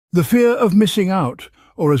The fear of missing out,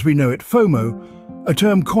 or as we know it, FOMO, a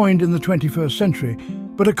term coined in the 21st century,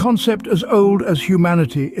 but a concept as old as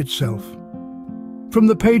humanity itself. From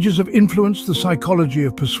the pages of Influence, the Psychology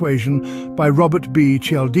of Persuasion by Robert B.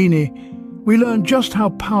 Cialdini, we learn just how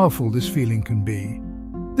powerful this feeling can be.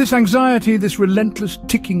 This anxiety, this relentless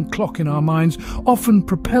ticking clock in our minds, often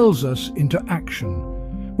propels us into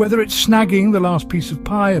action. Whether it's snagging the last piece of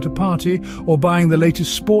pie at a party or buying the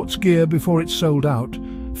latest sports gear before it's sold out,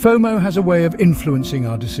 FOMO has a way of influencing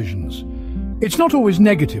our decisions. It's not always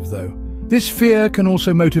negative, though. This fear can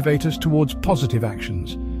also motivate us towards positive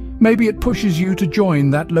actions. Maybe it pushes you to join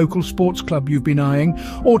that local sports club you've been eyeing,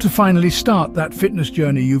 or to finally start that fitness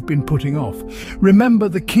journey you've been putting off. Remember,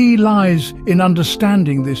 the key lies in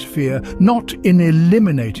understanding this fear, not in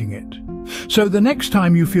eliminating it. So the next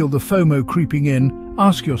time you feel the FOMO creeping in,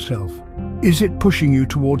 ask yourself, is it pushing you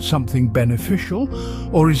towards something beneficial,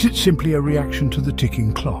 or is it simply a reaction to the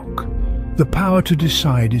ticking clock? The power to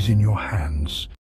decide is in your hands.